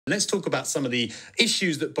Let's talk about some of the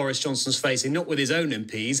issues that Boris Johnson's facing, not with his own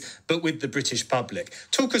MPs, but with the British public.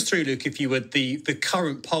 Talk us through, Luke, if you would, the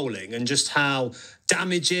current polling and just how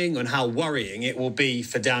damaging and how worrying it will be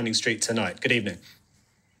for Downing Street tonight. Good evening.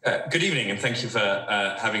 Good evening, and thank you for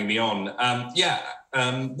having me on.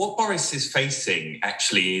 What Boris is facing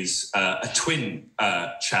actually is a twin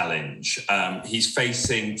challenge. He's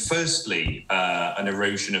facing, firstly, an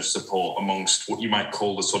erosion of support amongst what you might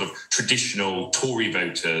call the sort of traditional Tory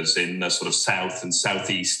voters in the sort of south and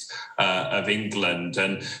southeast of England.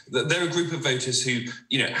 And they're a group of voters who,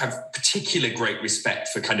 have particular great respect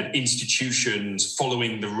for kind of institutions,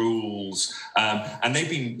 following the rules, and they've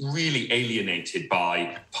been really alienated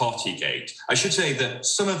by Partygate. I should say that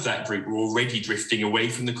some of that group were already drifting away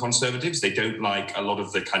from the Conservatives. They don't like a lot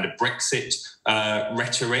of the kind of Brexit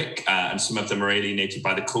rhetoric, and some of them are alienated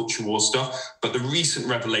by the culture war stuff. But the recent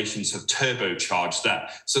revelations have turbocharged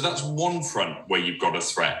that. So that's one front where you've got a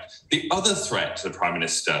threat. The other threat to the Prime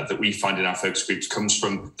Minister that we find in our focus groups comes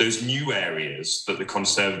from those new areas that the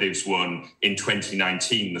Conservatives won in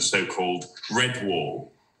 2019, the so-called Red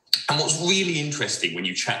Wall. And what's really interesting when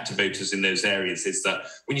you chat to voters in those areas is that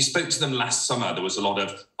when you spoke to them last summer, there was a lot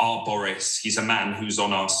of, Boris, he's a man who's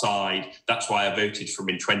on our side. That's why I voted for him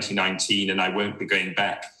in 2019 and I won't be going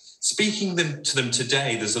back. Speaking to them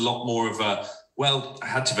today, there's a lot more of a, well, I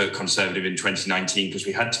had to vote Conservative in 2019 because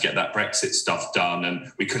we had to get that Brexit stuff done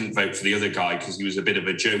and we couldn't vote for the other guy because he was a bit of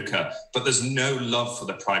a joker. But there's no love for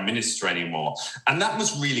the Prime Minister anymore. And that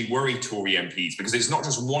must really worry Tory MPs because it's not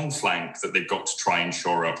just one flank that they've got to try and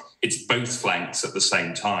shore up. It's both flanks at the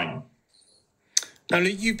same time. Now,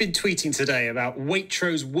 Luke, you've been tweeting today about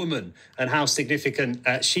Waitrose Woman and how significant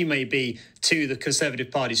she may be to the Conservative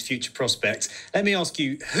Party's future prospects. Let me ask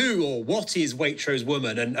you, who or what is Waitrose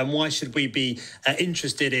Woman and why should we be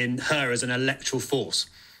interested in her as an electoral force?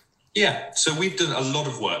 Yeah, so we've done a lot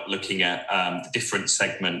of work looking at the different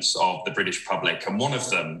segments of the British public, and one of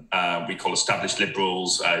them we call established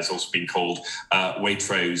liberals, has also been called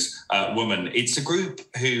Waitrose Woman. It's a group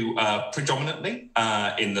who predominantly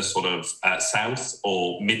in the sort of south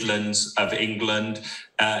or Midlands of England.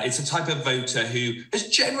 It's a type of voter who has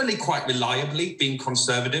generally quite reliably been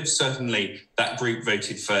Conservative. Certainly that group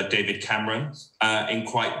voted for David Cameron in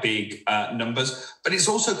quite big numbers. But it's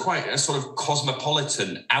also quite a sort of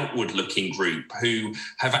cosmopolitan, outward-looking group who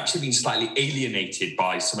have actually been slightly alienated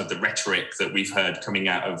by some of the rhetoric that we've heard coming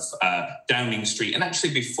out of Downing Street, and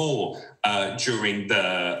actually before during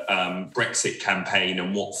the Brexit campaign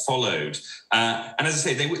and what followed. And as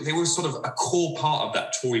I say, they were sort of a core part of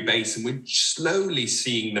that Tory base, and we're slowly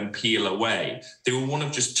seeing them peel away. They were one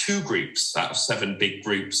of just two groups out of 7 big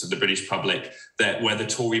groups of the British public where the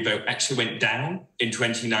Tory vote actually went down in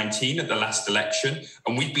 2019 at the last election,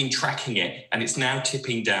 and we've been tracking it, and it's now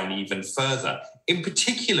tipping down even further, in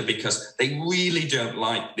particular because they really don't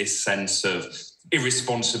like this sense of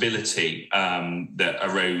irresponsibility that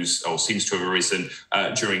arose or seems to have arisen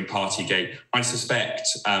during Partygate. I suspect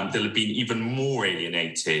they'll have been even more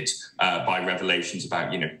alienated by revelations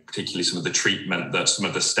about, particularly some of the treatment that some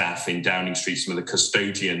of the staff in Downing Street, some of the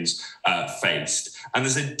custodians faced. And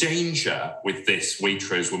there's a danger with this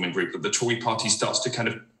Waitrose Woman group that the Tory party starts to kind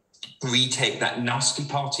of retake that nasty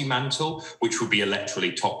party mantle, which would be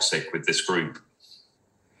electorally toxic with this group.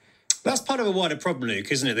 That's part of a wider problem,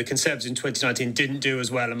 Luke, isn't it? The Conservatives in 2019 didn't do as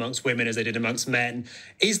well amongst women as they did amongst men.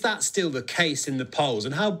 Is that still the case in the polls?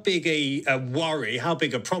 And how big a worry, how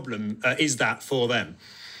big a problem is that for them?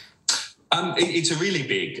 It's a really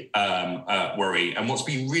big worry. And what's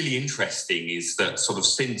been really interesting is that sort of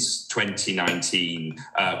since 2019,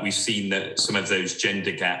 we've seen that some of those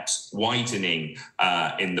gender gaps widening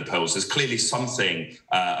in the polls. There's clearly something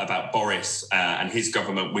about Boris and his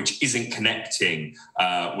government which isn't connecting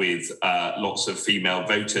with lots of female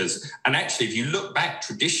voters. And actually, if you look back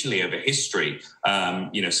traditionally over history,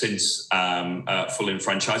 since full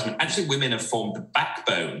enfranchisement, actually women have formed the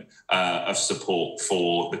backbone of support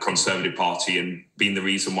for the Conservative Party and been the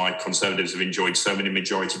reason why Conservatives have enjoyed so many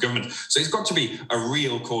majority governments. So it's got to be a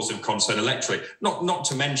real cause of concern electorally. Not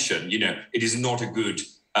to mention, it is not a good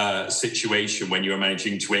situation when you are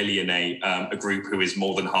managing to alienate a group who is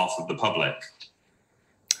more than half of the public.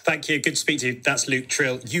 Thank you. Good to speak to you. That's Luke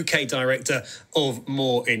Tryl, UK Director of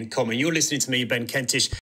More in Common. You're listening to me, Ben Kentish.